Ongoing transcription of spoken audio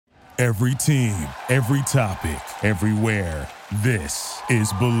Every team, every topic, everywhere. This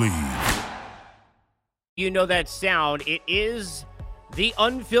is Believe. You know that sound. It is the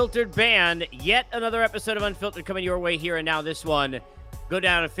Unfiltered Band. Yet another episode of Unfiltered coming your way here and now. This one go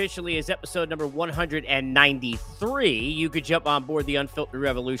down officially as episode number 193. You could jump on board the Unfiltered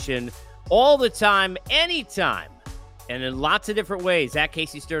Revolution all the time, anytime, and in lots of different ways. At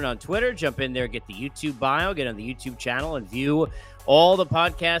Casey Stern on Twitter. Jump in there, get the YouTube bio, get on the YouTube channel, and view all the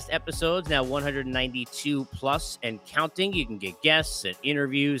podcast episodes, now 192 plus and counting. You can get guests and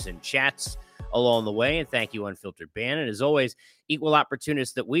interviews and chats along the way. And thank you, Unfiltered Band. And as always, equal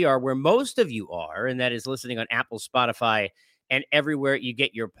opportunists that we are, where most of you are, and that is listening on Apple, Spotify, and everywhere you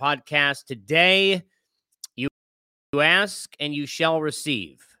get your podcast. Today, you ask and you shall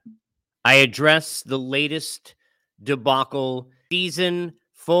receive. I address the latest debacle, season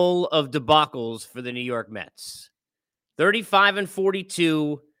full of debacles for the New York Mets.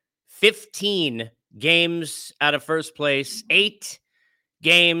 35-42, 15 games out of first place, 8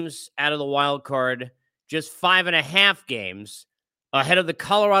 games out of the wild card, just 5.5 games ahead of the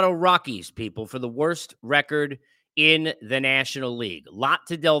Colorado Rockies, people, for the worst record in the National League. A lot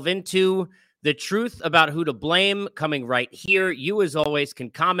to delve into. The truth about who to blame coming right here. You, as always,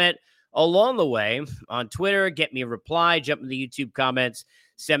 can comment along the way on Twitter, get me a reply, jump in the YouTube comments,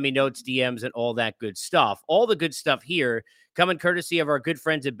 send me notes, DMs, and all that good stuff. All the good stuff here coming courtesy of our good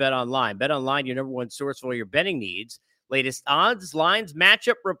friends at BetOnline. BetOnline, your number one source for all your betting needs. Latest odds, lines,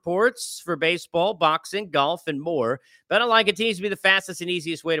 matchup reports for baseball, boxing, golf, and more. BetOnline continues to be the fastest and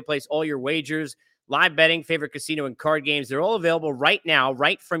easiest way to place all your wagers. Live betting, favorite casino, and card games, they're all available right now,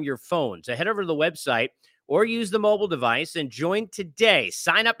 right from your phone. So head over to the website or use the mobile device and join today.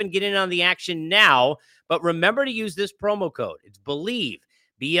 Sign up and get in on the action now. But remember to use this promo code. It's BELIEVE,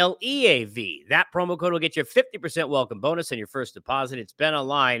 BLEAV. That promo code will get you a 50% welcome bonus on your first deposit. It's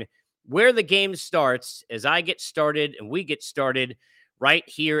BetOnline, where the game starts, as I get started and we get started right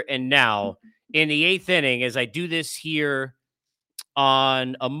here and now in the 8th inning, as I do this here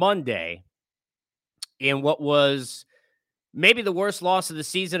on a Monday in what was maybe the worst loss of the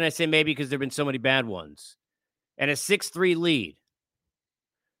season. I say maybe because there have been so many bad ones. And a 6-3 lead.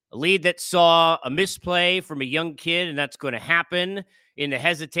 A lead that saw a misplay from a young kid, and that's going to happen in the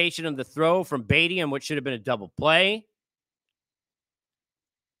hesitation of the throw from Beatty on what should have been a double play.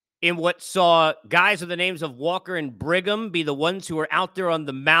 In what saw guys with the names of Walker and Brigham be the ones who are out there on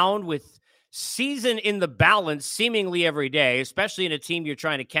the mound with season in the balance seemingly every day, especially in a team you're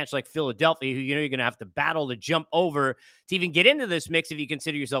trying to catch like Philadelphia, who you know you're going to have to battle to jump over to even get into this mix if you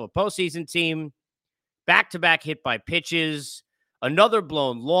consider yourself a postseason team. Back-to-back hit by pitches, another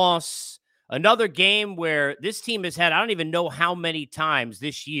blown loss, another game where this team has had, I don't even know how many times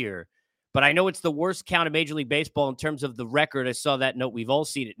this year, but I know it's the worst count in Major League Baseball in terms of the record. I saw that note. We've all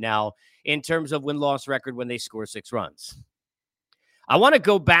seen it now in terms of win-loss record when they score 6 runs. I want to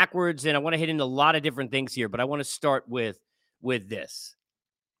go backwards, and I want to hit into a lot of different things here, but I want to start with this.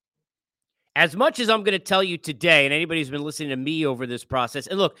 As much as I'm going to tell you today, and anybody who's been listening to me over this process,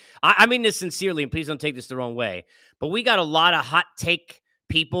 and look, I mean this sincerely, and please don't take this the wrong way, but we got a lot of hot take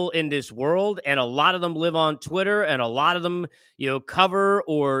people in this world, and a lot of them live on Twitter, and a lot of them, cover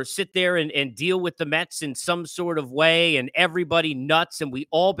or sit there and deal with the Mets in some sort of way, and everybody nuts, and we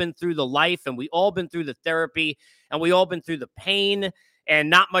all been through the life, and we all been through the therapy, and we all been through the pain,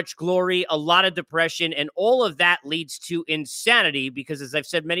 and not much glory, a lot of depression, and all of that leads to insanity because, as I've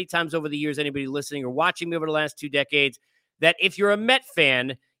said many times over the years, anybody listening or watching me over the last 2 decades, that if you're a Met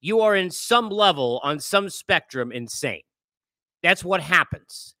fan, you are in some level, on some spectrum, insane. That's what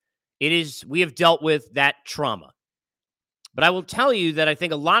happens. We have dealt with that trauma. But I will tell you that I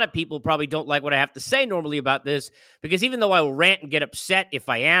think a lot of people probably don't like what I have to say normally about this, because even though I will rant and get upset if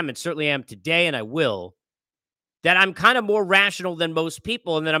I am, and certainly am today, and I will, that I'm kind of more rational than most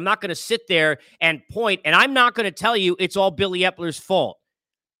people, and that I'm not going to sit there and point, and I'm not going to tell you it's all Billy Epler's fault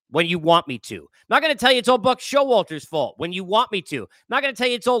when you want me to. I'm not going to tell you it's all Buck Showalter's fault when you want me to. I'm not going to tell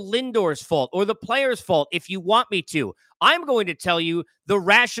you it's all Lindor's fault or the player's fault if you want me to. I'm going to tell you the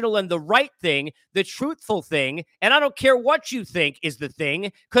rational and the right thing, the truthful thing, and I don't care what you think is the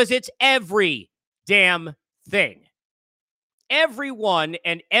thing, because it's every damn thing. Everyone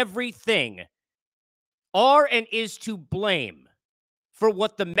and everything are and is to blame for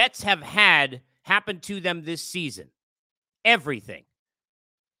what the Mets have had happen to them this season. Everything.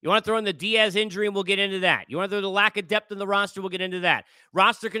 You want to throw in the Diaz injury, and we'll get into that. You want to throw the lack of depth in the roster, we'll get into that.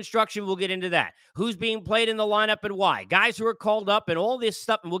 Roster construction, we'll get into that. Who's being played in the lineup and why. Guys who are called up and all this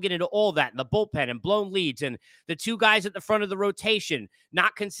stuff, and we'll get into all that. And the bullpen and blown leads and the 2 guys at the front of the rotation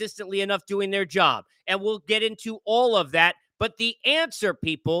not consistently enough doing their job. And we'll get into all of that. But the answer,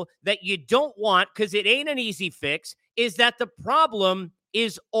 people, that you don't want, because it ain't an easy fix, is that the problem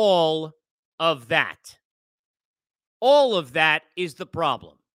is all of that. All of that is the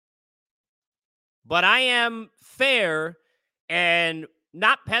problem. But I am fair and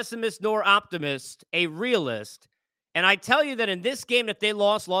not pessimist nor optimist, a realist. And I tell you that in this game that they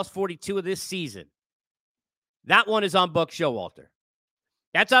lost 42 of this season, that one is on Buck Showalter.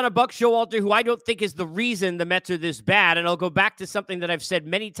 That's on a Buck Showalter who I don't think is the reason the Mets are this bad. And I'll go back to something that I've said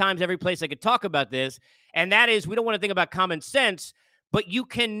many times every place I could talk about this, and that is we don't want to think about common sense, but you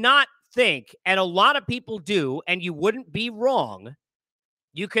cannot think, and a lot of people do, and you wouldn't be wrong,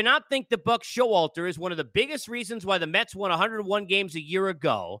 you cannot think that Buck Showalter is one of the biggest reasons why the Mets won 101 games a year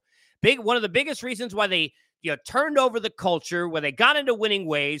ago. One of the biggest reasons why they turned over the culture, where they got into winning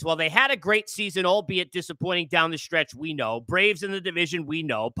ways. While they had a great season, albeit disappointing down the stretch, we know. Braves in the division, we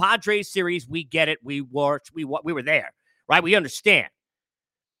know. Padres series, we get it. We were there, right? We understand.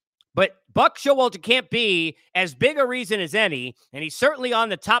 But Buck Showalter can't be as big a reason as any, and he's certainly on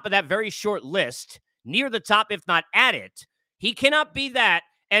the top of that very short list, near the top, if not at it. He cannot be that,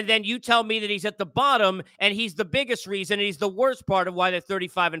 and then you tell me that he's at the bottom, and he's the biggest reason, and he's the worst part of why they're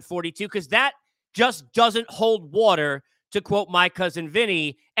 35 and 42, because that just doesn't hold water, to quote my cousin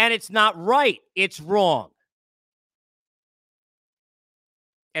Vinny, and it's not right. It's wrong.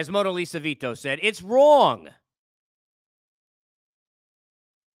 As Mona Lisa Vito said, it's wrong.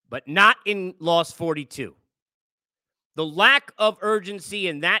 But not in loss 42. The lack of urgency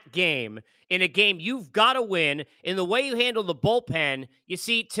in that game, in a game you've got to win, in the way you handle the bullpen, you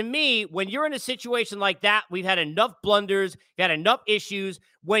see, to me, when you're in a situation like that, we've had enough blunders, got enough issues.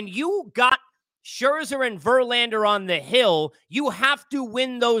 When you got Scherzer and Verlander on the hill, you have to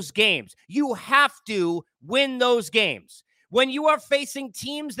win those games. You have to win those games. When you are facing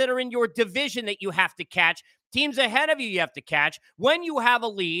teams that are in your division that you have to catch, teams ahead of you have to catch, when you have a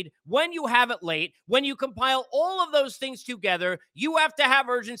lead, when you have it late, when you compile all of those things together, you have to have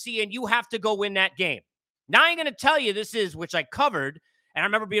urgency and you have to go win that game. Now I'm going to tell you this is, which I covered, and I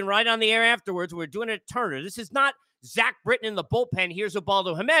remember being right on the air afterwards, we were doing it at Turner. This is not Zach Britton in the bullpen. Here's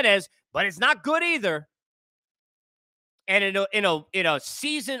Ubaldo Jimenez, but it's not good either. And in a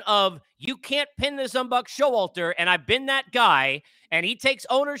season of you can't pin this on Buck Showalter, and I've been that guy, and he takes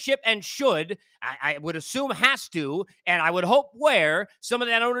ownership and should, I would assume has to, and I would hope where some of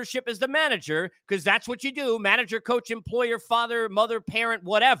that ownership is the manager, because that's what you do. Manager, coach, employer, father, mother, parent,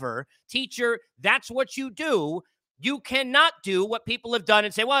 whatever, teacher, that's what you do. You cannot do what people have done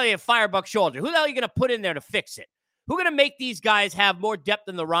and say, well, you fire Buck Showalter. Who the hell are you going to put in there to fix it? Who's going to make these guys have more depth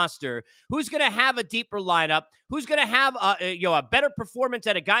in the roster? Who's going to have a deeper lineup? Who's going to have a better performance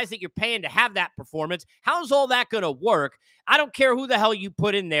out of guys that you're paying to have that performance? How's all that going to work? I don't care who the hell you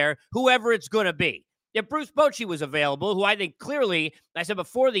put in there, whoever it's going to be. If Bruce Bochy was available, who I think clearly, I said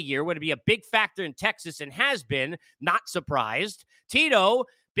before the year, would be a big factor in Texas and has been, not surprised. Tito,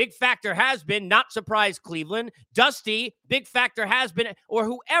 big factor has been, not surprised Cleveland. Dusty, big factor has been, or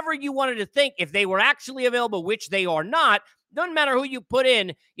whoever you wanted to think, if they were actually available, which they are not, doesn't matter who you put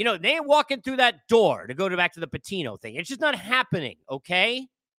in, they ain't walking through that door, to go back to the Patino thing. It's just not happening, okay?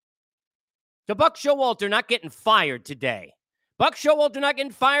 So Buck Showalter not getting fired today. Buck Showalter not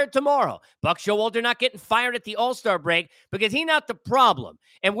getting fired tomorrow. Buck Showalter not getting fired at the All-Star break, because he's not the problem.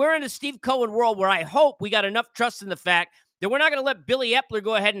 And we're in a Steve Cohen world where I hope we got enough trust in the fact that we're not going to let Billy Epler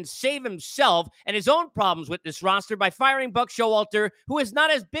go ahead and save himself and his own problems with this roster by firing Buck Showalter, who is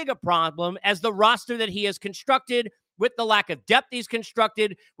not as big a problem as the roster that he has constructed, with the lack of depth he's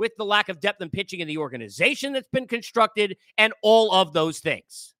constructed, with the lack of depth in pitching in the organization that's been constructed, and all of those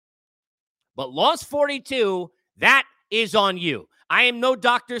things. But loss 42, that is on you. I am no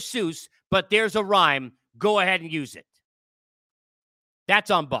Dr. Seuss, but there's a rhyme. Go ahead and use it.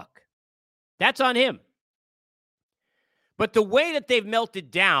 That's on Buck. That's on him. But the way that they've melted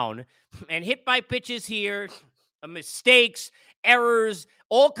down and hit by pitches here, mistakes, errors,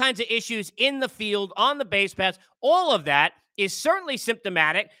 all kinds of issues in the field, on the base paths, all of that is certainly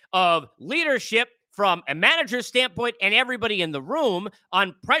symptomatic of leadership from a manager's standpoint and everybody in the room,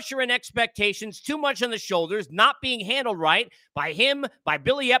 on pressure and expectations, too much on the shoulders, not being handled right by him, by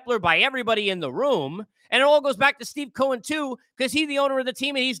Billy Epler, by everybody in the room. And it all goes back to Steve Cohen too, because he's the owner of the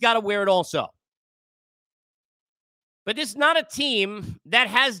team and he's got to wear it also. But this is not a team that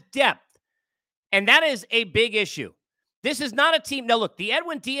has depth, and that is a big issue. This is not a team. Now, look, the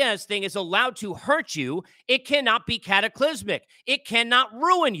Edwin Diaz thing is allowed to hurt you. It cannot be cataclysmic. It cannot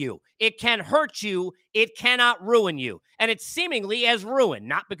ruin you. It can hurt you. It cannot ruin you. And it seemingly has ruined,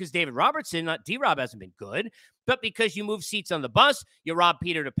 not because David Robertson, not D-Rob hasn't been good, but because you move seats on the bus, you rob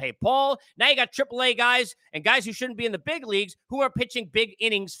Peter to pay Paul. Now you got AAA guys and guys who shouldn't be in the big leagues who are pitching big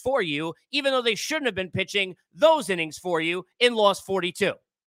innings for you, even though they shouldn't have been pitching those innings for you in loss 42.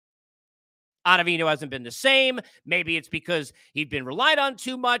 Ottavino hasn't been the same. Maybe it's because he'd been relied on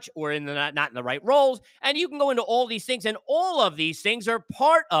too much or not in the right roles. And you can go into all these things, and all of these things are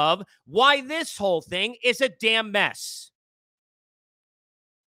part of why this whole thing is a damn mess.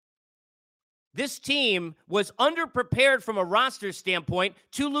 This team was underprepared from a roster standpoint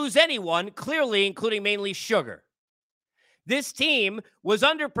to lose anyone, clearly, including mainly Sugar. This team was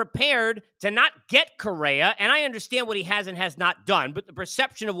underprepared to not get Correa, and I understand what he has and has not done, but the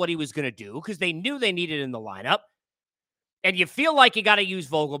perception of what he was going to do, because they knew they needed in the lineup, and you feel like you got to use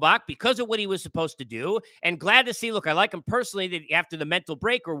Vogelbach because of what he was supposed to do, and glad to see, look, I like him personally, that after the mental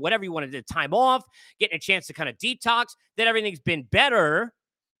break or whatever you wanted to time off, getting a chance to kind of detox, that everything's been better,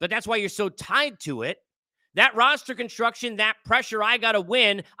 but that's why you're so tied to it. That roster construction, that pressure, I got to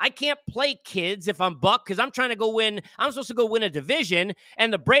win. I can't play kids if I'm Buck because I'm trying to go win. I'm supposed to go win a division,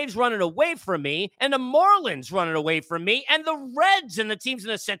 and the Braves running away from me, and the Marlins running away from me, and the Reds and the teams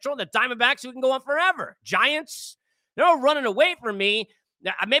in the Central, and the Diamondbacks, we can go on forever. Giants, they're all running away from me.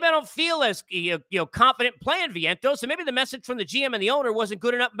 Now, maybe I don't feel as confident playing Vientos, so maybe the message from the GM and the owner wasn't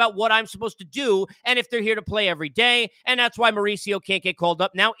good enough about what I'm supposed to do and if they're here to play every day, and that's why Mauricio can't get called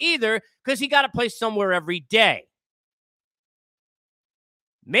up now either, because he got to play somewhere every day.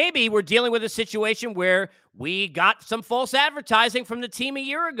 Maybe we're dealing with a situation where we got some false advertising from the team a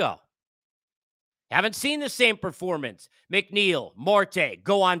year ago. Haven't seen the same performance. McNeil, Marte,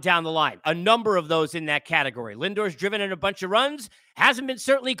 go on down the line. A number of those in that category. Lindor's driven in a bunch of runs. Hasn't been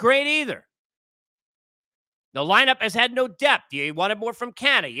certainly great either. The lineup has had no depth. You wanted more from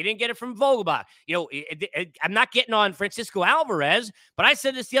Canna. You didn't get it from Vogelbach. I'm not getting on Francisco Alvarez, but I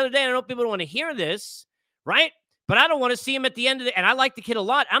said this the other day, and I know people don't want to hear this, right? But I don't want to see him at the end of and I like the kid a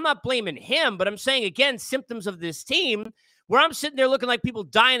lot. I'm not blaming him, but I'm saying, again, symptoms of this team where I'm sitting there looking like people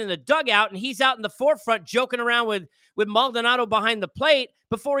dying in the dugout, and he's out in the forefront joking around with Maldonado behind the plate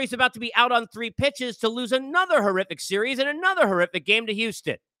before he's about to be out on 3 pitches to lose another horrific series and another horrific game to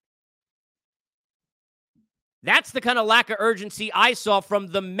Houston. That's the kind of lack of urgency I saw from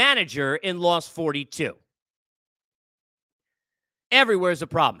the manager in loss 42. Everywhere's a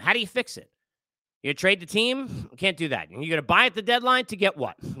problem. How do you fix it? You trade the team? You can't do that. You're going to buy at the deadline to get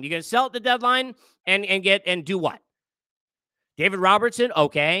what? You're going to sell at the deadline and do what? David Robertson?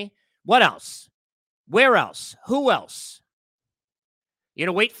 Okay. What else? Where else? Who else? You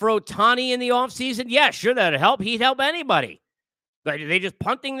know, wait for Ohtani in the offseason? Yeah, sure, that'd help. He'd help anybody. But are they just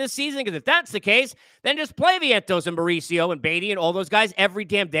punting this season? Because if that's the case, then just play Vientos and Mauricio and Beatty and all those guys every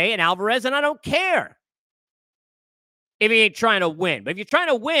damn day and Alvarez, and I don't care if he ain't trying to win. But if you're trying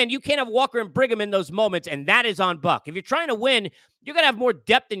to win, you can't have Walker and Brigham in those moments, and that is on Buck. If you're trying to win, you're going to have more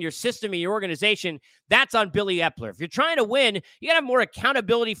depth in your system and your organization. That's on Billy Epler. If you're trying to win, you got to have more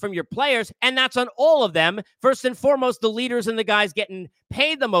accountability from your players, and that's on all of them. First and foremost, the leaders and the guys getting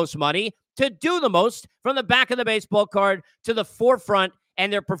paid the most money to do the most, from the back of the baseball card to the forefront,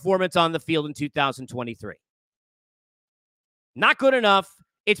 and their performance on the field in 2023. Not good enough.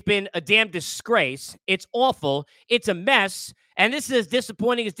 It's been a damn disgrace. It's awful. It's a mess. And this is as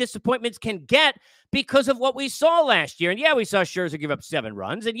disappointing as disappointments can get because of what we saw last year. And yeah, we saw Scherzer give up 7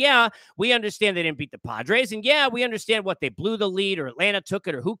 runs. And yeah, we understand they didn't beat the Padres. And yeah, we understand what they blew the lead or Atlanta took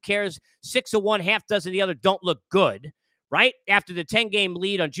it or who cares. 6 of one, half dozen the other don't look good, right? After the 10-game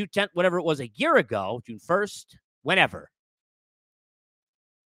lead on June 10th, whatever it was a year ago, June 1st, whenever.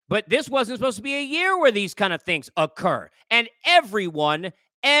 But this wasn't supposed to be a year where these kind of things occur. And everyone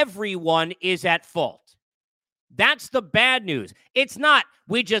is at fault. That's the bad news. It's not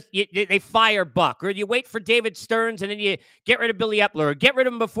they fire Buck, or you wait for David Stearns and then you get rid of Billy Epler, or get rid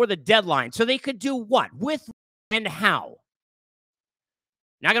of him before the deadline. So they could do what? With and how?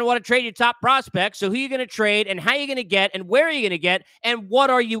 Not going to want to trade your top prospects. So who are you going to trade, and how are you going to get, and where are you going to get, and what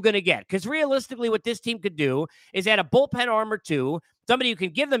are you going to get? Because realistically, what this team could do is add a bullpen arm or two, somebody who can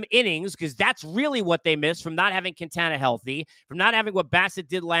give them innings, because that's really what they miss from not having Quintana healthy, from not having what Bassett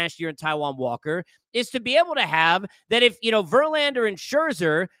did last year in Taijuan Walker, is to be able to have that if, Verlander and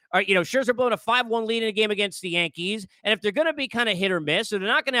Scherzer are, Scherzer blowing a 5-1 lead in a game against the Yankees, and if they're going to be kind of hit or miss, or they're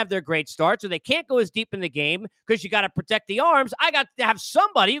not going to have their great starts, or they can't go as deep in the game because you got to protect the arms, I got to have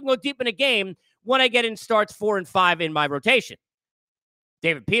somebody who can go deep in a game when I get in starts 4 and 5 in my rotation.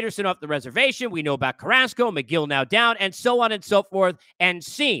 David Peterson off the reservation. We know about Carrasco, McGill now down, and so on and so forth. And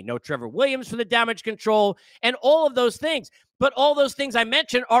C, no Trevor Williams for the damage control, and all of those things. But all those things I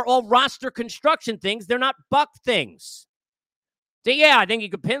mentioned are all roster construction things. They're not Buck things. So, yeah, I think you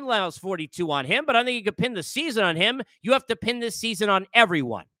could pin last 42 on him, but I think you could pin the season on him. You have to pin this season on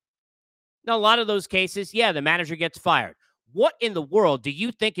everyone. Now, a lot of those cases, yeah, the manager gets fired. What in the world do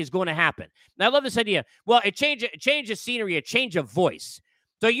you think is going to happen? Now, I love this idea. Well, a change of scenery, a change of voice.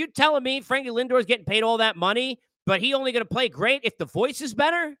 So you telling me Frankie Lindor's getting paid all that money, but he only going to play great if the voice is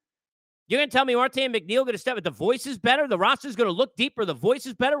better? You're going to tell me Martin McNeil going to step with the voice is better? The roster's going to look deeper. The voice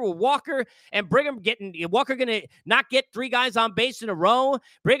is better with Walker and Brigham Walker going to not get 3 guys on base in a row.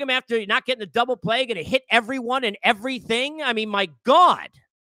 Brigham, after not getting the double play, going to hit everyone and everything. I mean, my God.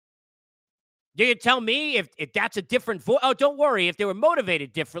 Do you tell me if that's a different voice? Oh, don't worry. If they were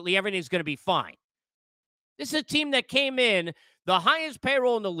motivated differently, everything's going to be fine. This is a team that came in, the highest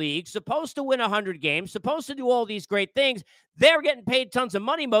payroll in the league, supposed to win 100 games, supposed to do all these great things. They're getting paid tons of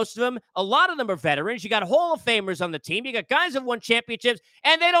money, most of them. A lot of them are veterans. You got Hall of Famers on the team. You got guys that won championships,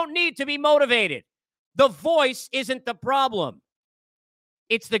 and they don't need to be motivated. The voice isn't the problem.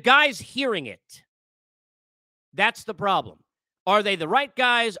 It's the guys hearing it. That's the problem. Are they the right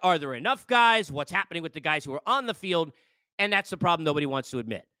guys? Are there enough guys? What's happening with the guys who are on the field? And that's the problem nobody wants to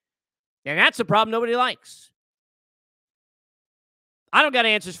admit. And that's the problem nobody likes. I don't got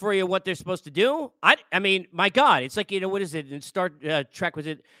answers for you what they're supposed to do. I mean, my God, it's like, what is it? In Star Trek, was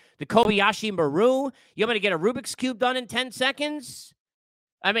it the Kobayashi Maru? You want me to get a Rubik's Cube done in 10 seconds?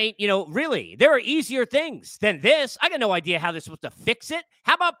 I mean, really, there are easier things than this. I got no idea how they're supposed to fix it.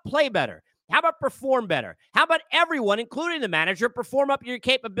 How about play better? How about perform better? How about everyone, including the manager, perform up your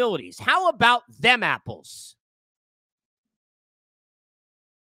capabilities? How about them apples?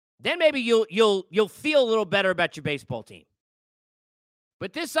 Then maybe you'll feel a little better about your baseball team.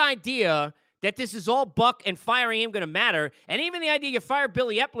 But this idea that this is all Buck and firing him going to matter, and even the idea you fire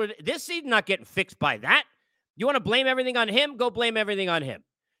Billy Epler, this season's not getting fixed by that. You want to blame everything on him? Go blame everything on him.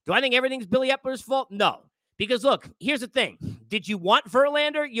 Do I think everything's Billy Epler's fault? No. Because, look, here's the thing. Did you want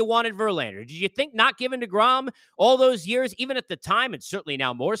Verlander? You wanted Verlander. Did you think not giving DeGrom all those years, even at the time, and certainly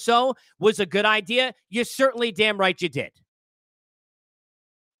now more so, was a good idea? You're certainly damn right you did.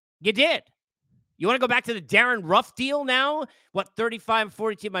 You did. You want to go back to the Darren Ruff deal now? What, 35 and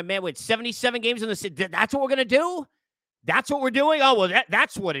 42? My man went 77 games in the city. That's what we're going to do? That's what we're doing? Oh, well,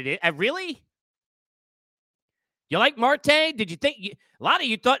 that's what it is. Really? You like Marte? Did you think a lot of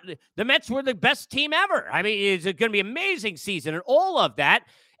you thought the Mets were the best team ever? I mean, it's going to be an amazing season and all of that,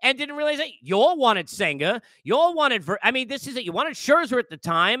 and didn't realize that you all wanted Senga. You all wanted this is it. You wanted Scherzer at the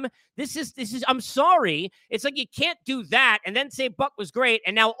time. This is I'm sorry. It's like you can't do that and then say Buck was great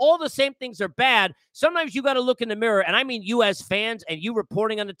and now all the same things are bad. Sometimes you got to look in the mirror, and I mean you as fans and you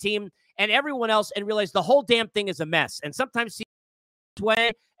reporting on the team and everyone else, and realize the whole damn thing is a mess. And sometimes see this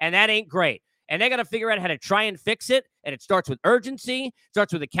way, and that ain't great. And they got to figure out how to try and fix it. And it starts with urgency,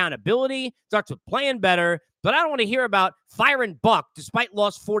 starts with accountability, starts with playing better. But I don't want to hear about firing Buck, despite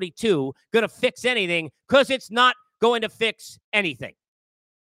loss 42, going to fix anything, because it's not going to fix anything.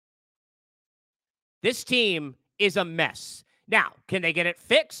 This team is a mess. Now, can they get it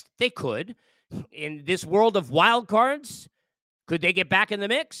fixed? They could. In this world of wild cards, could they get back in the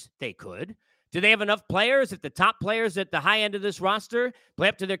mix? They could. Do they have enough players? If the top players at the high end of this roster play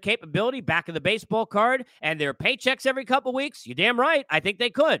up to their capability, back of the baseball card, and their paychecks every couple weeks, you're damn right. I think they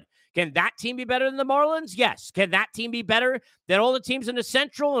could. Can that team be better than the Marlins? Yes. Can that team be better than all the teams in the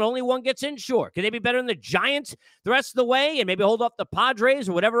Central and only one gets in? Sure. Can they be better than the Giants the rest of the way and maybe hold off the Padres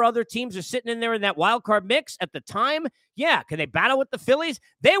or whatever other teams are sitting in there in that wild card mix at the time? Yeah. Can they battle with the Phillies?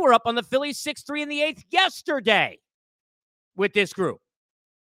 They were up on the Phillies 6-3 in the 8th yesterday with this group.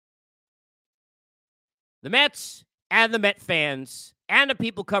 The Mets and the Met fans and the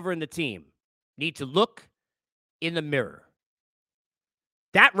people covering the team need to look in the mirror.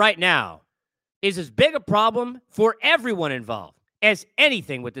 That right now is as big a problem for everyone involved as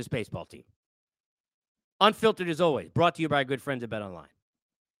anything with this baseball team. Unfiltered as always, brought to you by our good friends at BetOnline.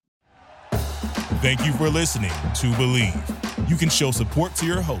 Thank you for listening to Believe. You can show support to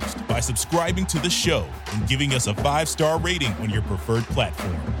your host by subscribing to the show and giving us a 5-star rating on your preferred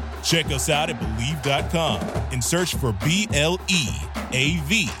platform. Check us out at Believe.com and search for BLEAV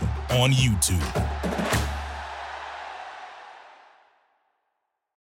on YouTube.